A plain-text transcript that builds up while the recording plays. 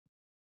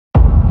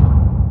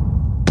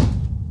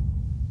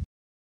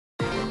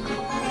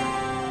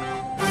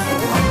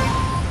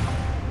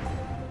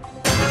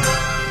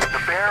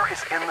bear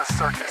is in the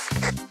circus.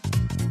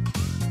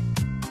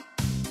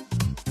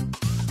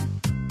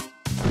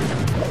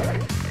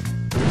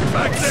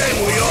 Back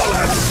then, we all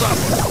had to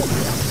suffer.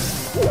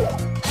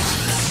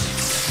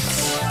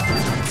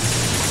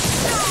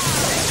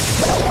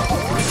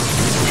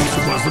 It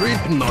was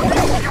written on you.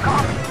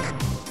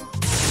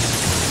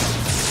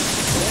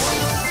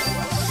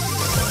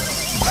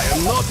 I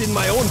am not in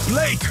my own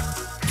plate.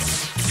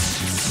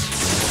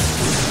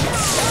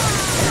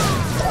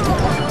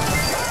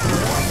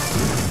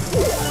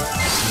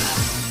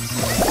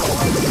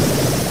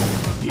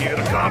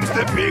 Here comes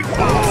the big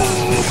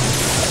boom!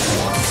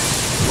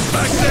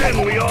 Back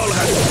then, we all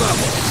had to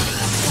suffer.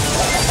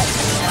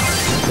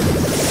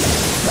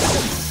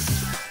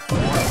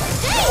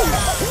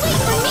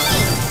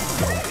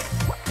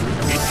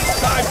 It's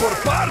time for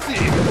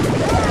party!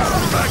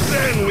 Back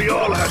then, we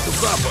all had to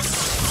suffer.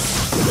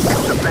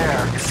 The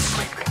bear is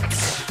sleeping.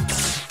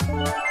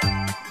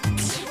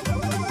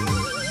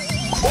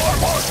 More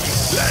hockey,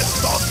 less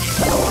talky.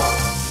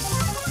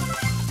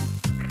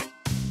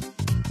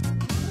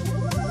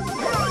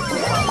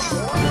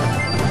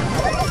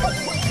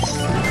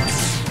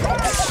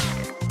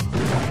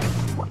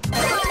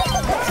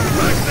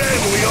 Back then,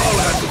 we all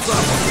had to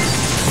suffer.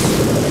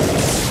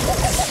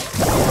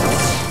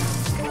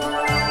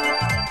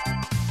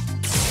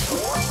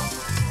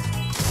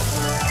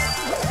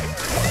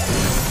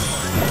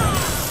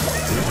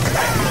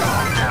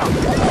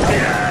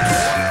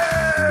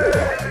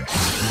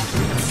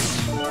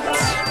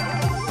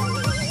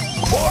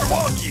 More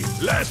hockey,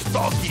 less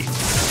talky.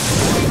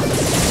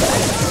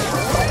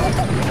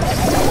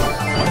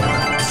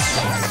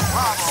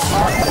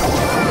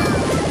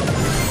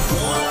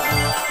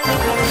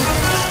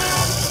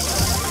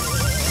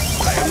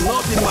 I am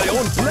not in my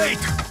own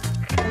plate.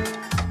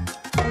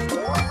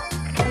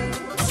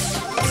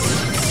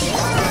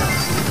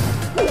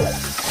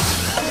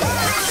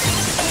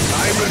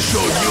 I will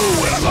show you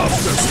where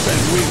lobsters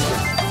spend winter.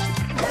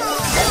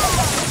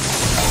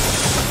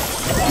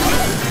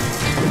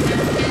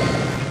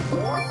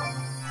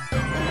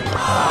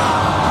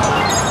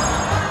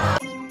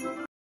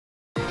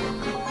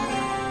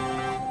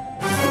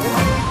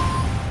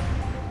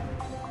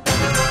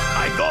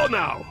 I go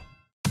now.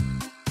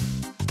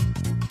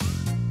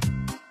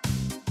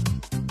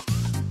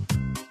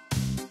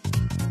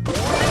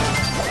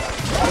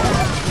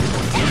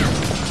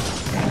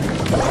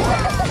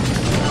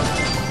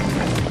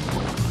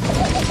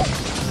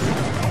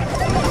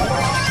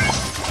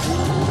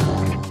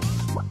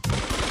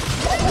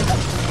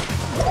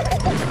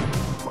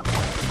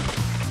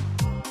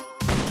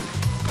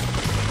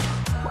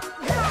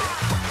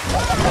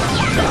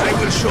 I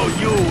will show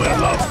you where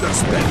lobsters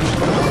spend.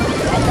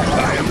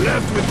 I am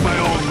left with my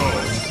own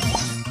nose.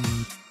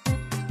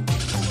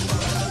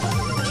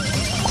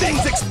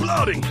 Things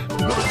exploding!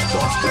 Good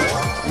stuff.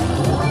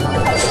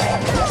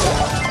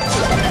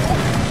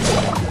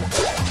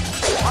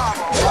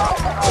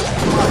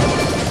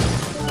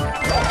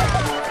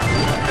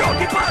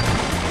 Doggy park!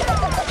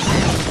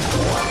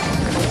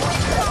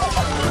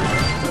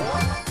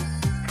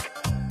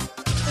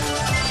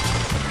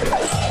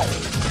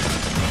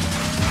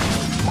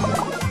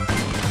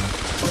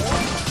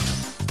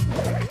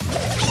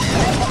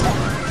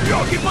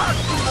 Doggy park!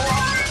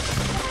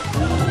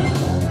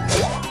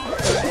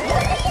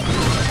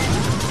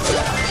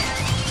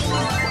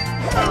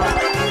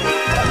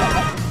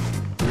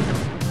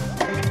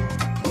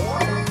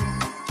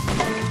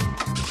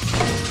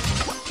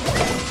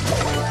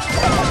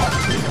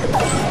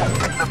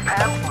 The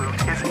pan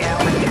flute is in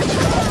the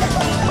kitchen.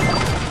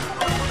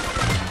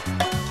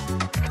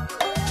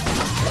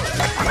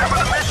 Remember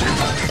the mission.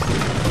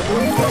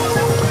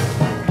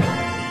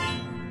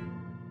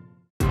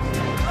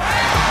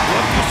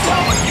 What you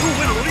saw, you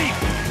will reap!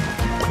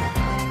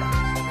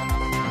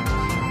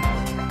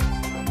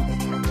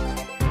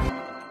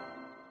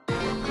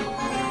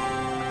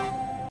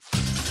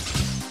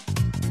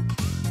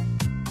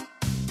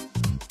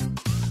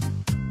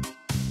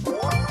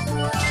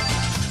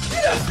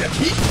 Yes, the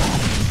heat!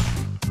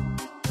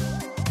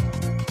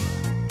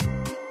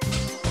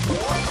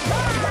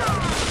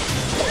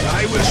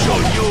 I will show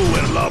you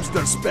where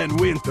lobsters spend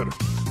winter.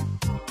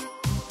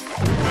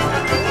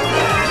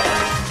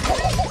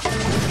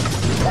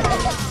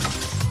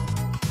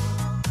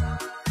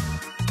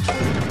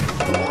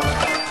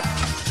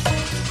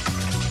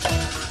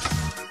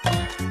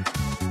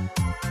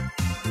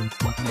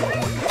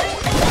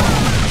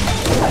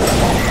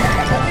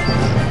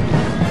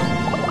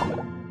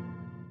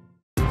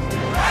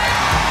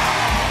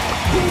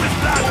 Who is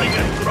laughing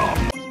at crop?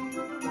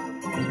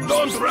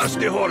 Don't rush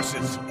the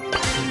horses.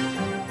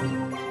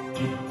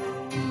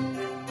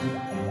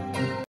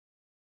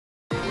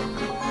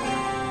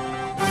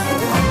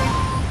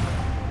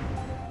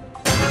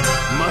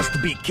 Must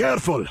be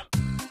careful.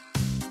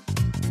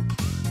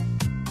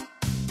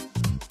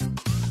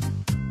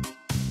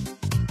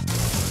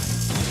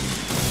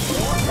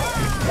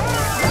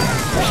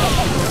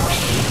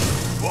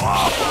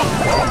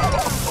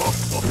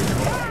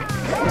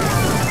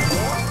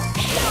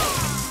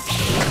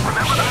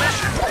 Remember the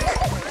mission.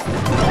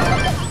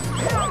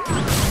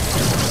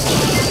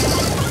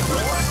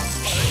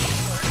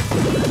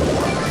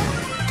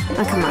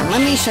 Oh, come on, let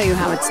me show you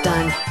how it's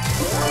done.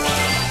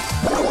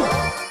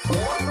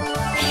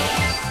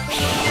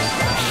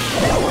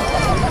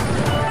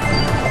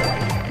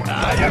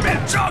 I am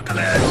in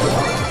chocolate!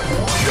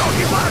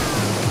 Yogi Bun!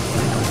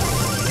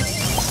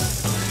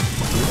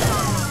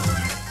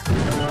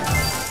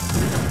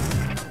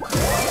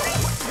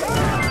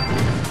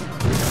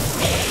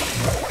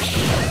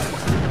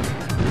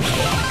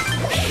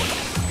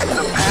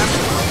 The path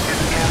is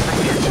in the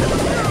kitchen.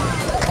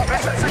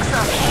 Mission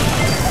successful.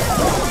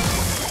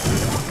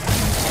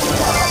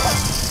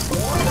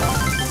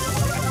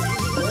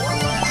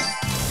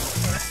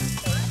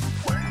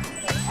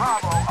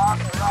 Bravo,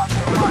 Oscar,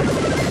 right.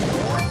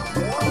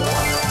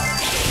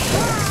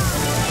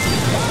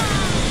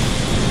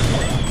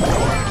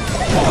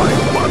 Boy,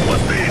 what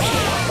was this?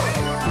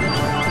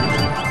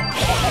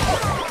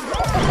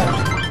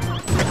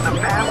 The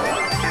path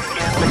is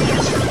in the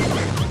kitchen.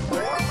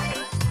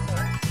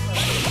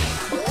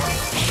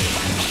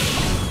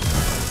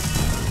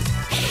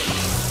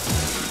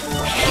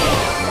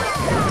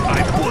 I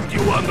put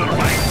you under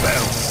my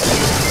belt!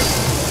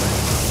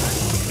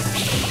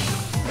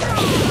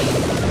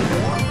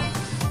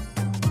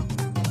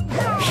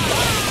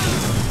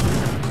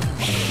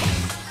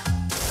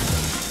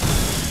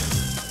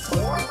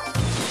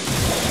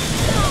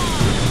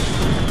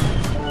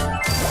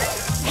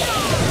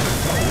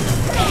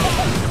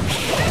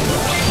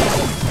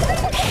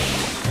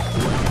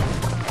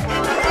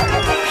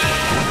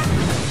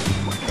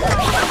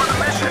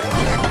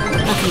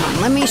 Oh, come on,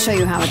 let me show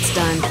you how it's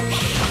done.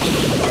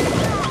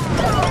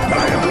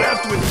 I am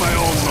left with my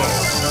own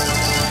nose.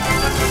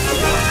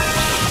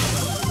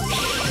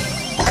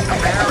 The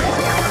bear is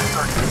in the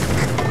circus.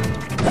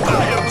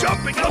 I am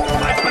jumping out of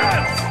my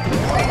pants!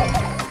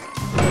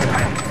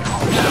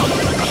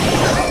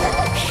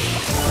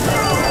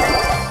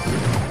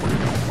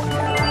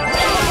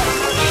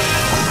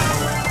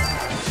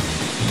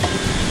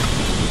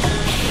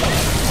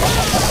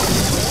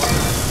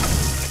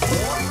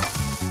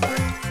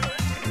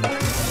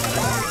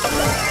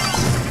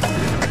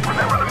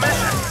 Remember the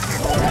mission.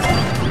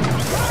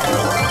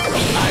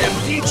 I am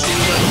teaching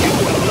that you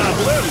will not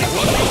learn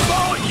what you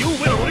saw, you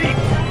will reap!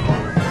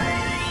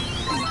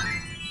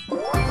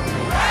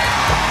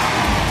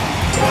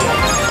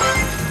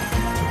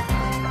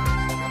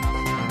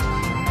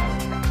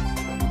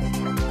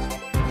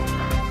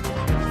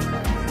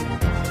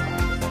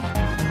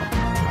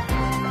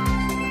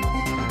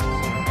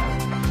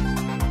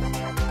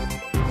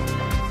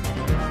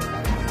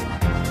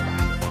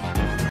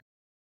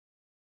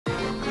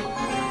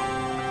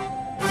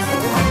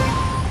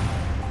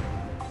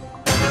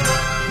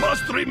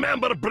 Must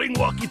remember, bring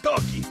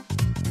walkie-talkie.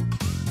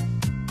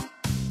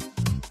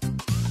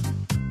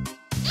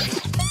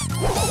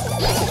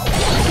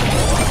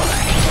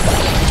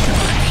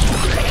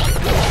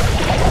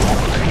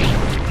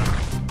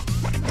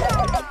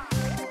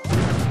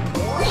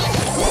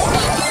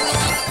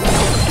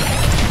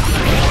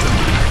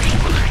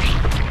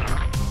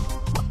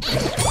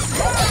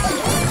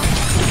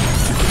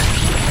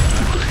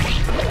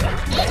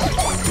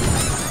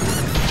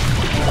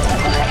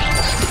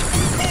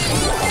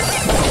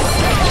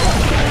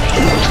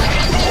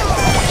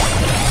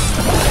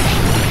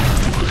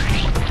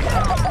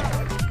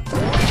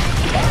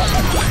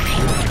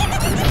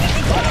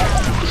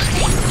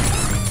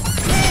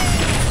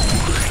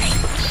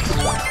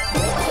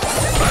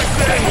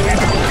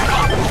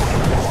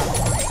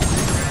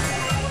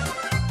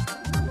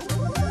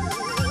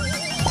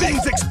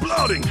 Things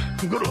exploding!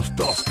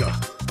 Grostowska.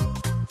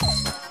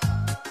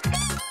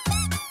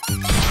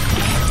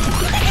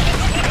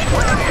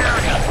 Clear the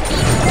area.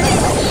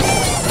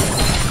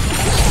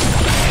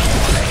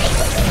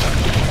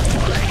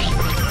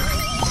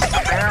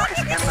 The bear is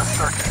in the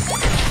circus.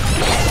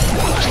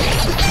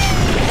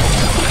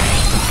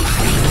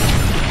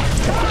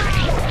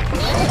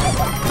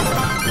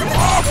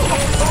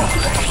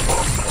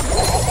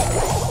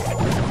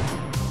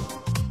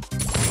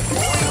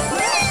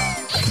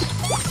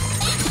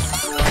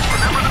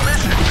 Remember the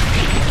mission.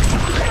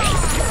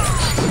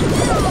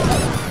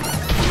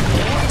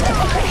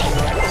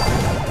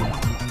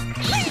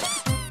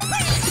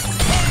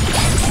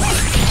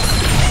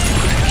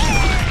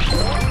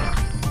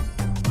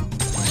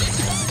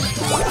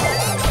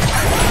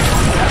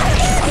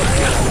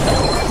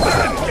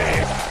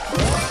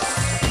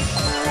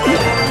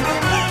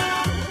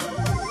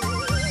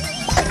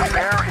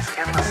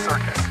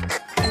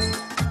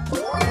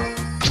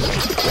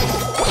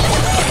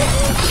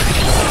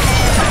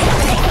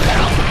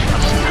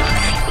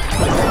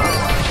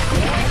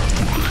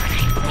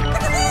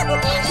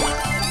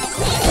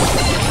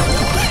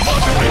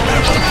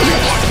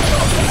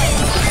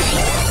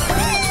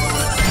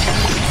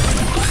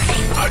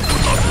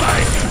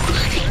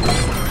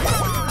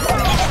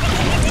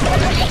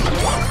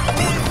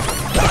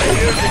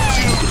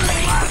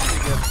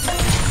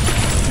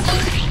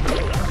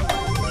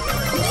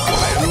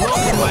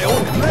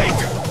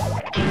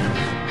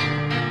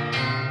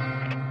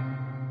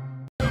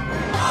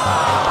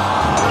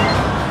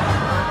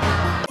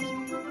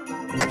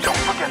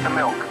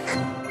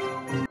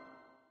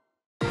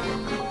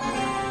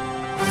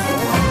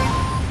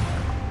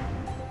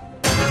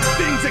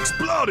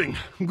 exploding!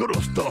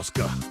 Gross,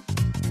 Tosca.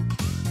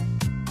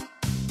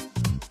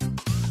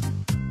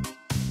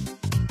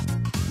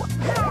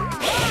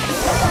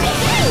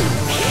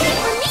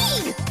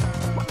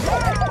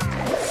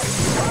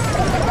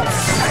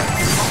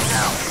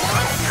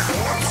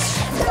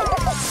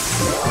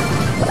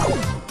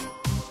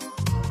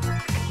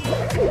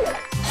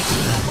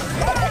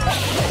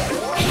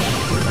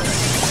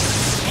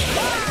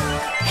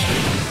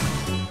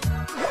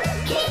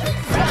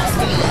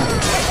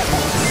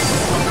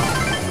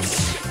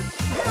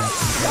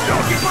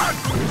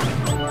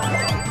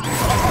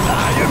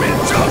 I am in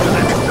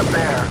chocolate! The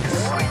bear is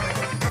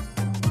sleeping.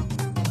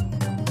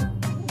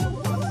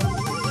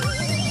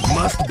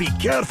 Must be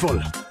careful!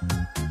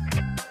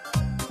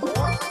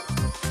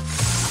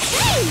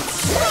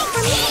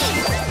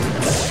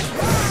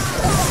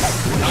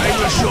 I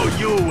will show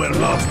you where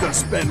lobsters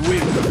spend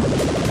winter.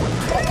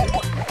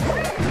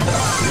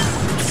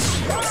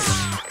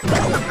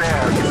 The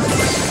bear is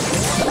sleeping.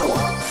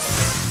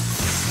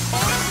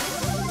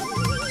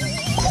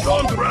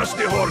 Don't rush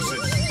the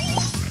horses!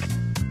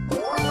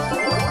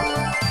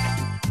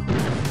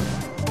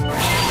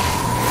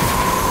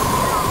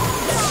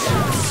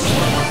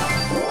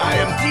 I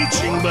am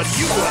teaching, but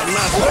you are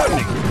not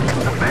learning.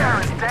 The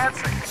bear is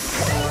dancing.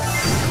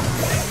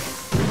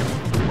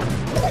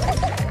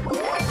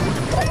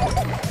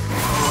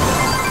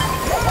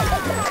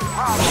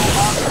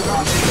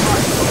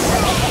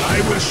 I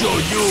will show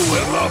you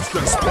where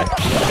lobsters spend.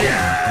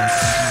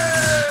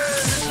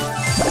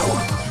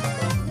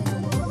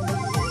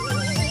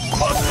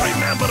 Must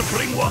remember,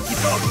 bring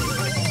walkie-talkie.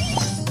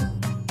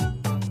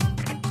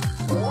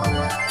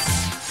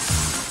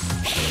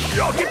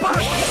 Yogi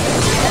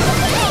Park!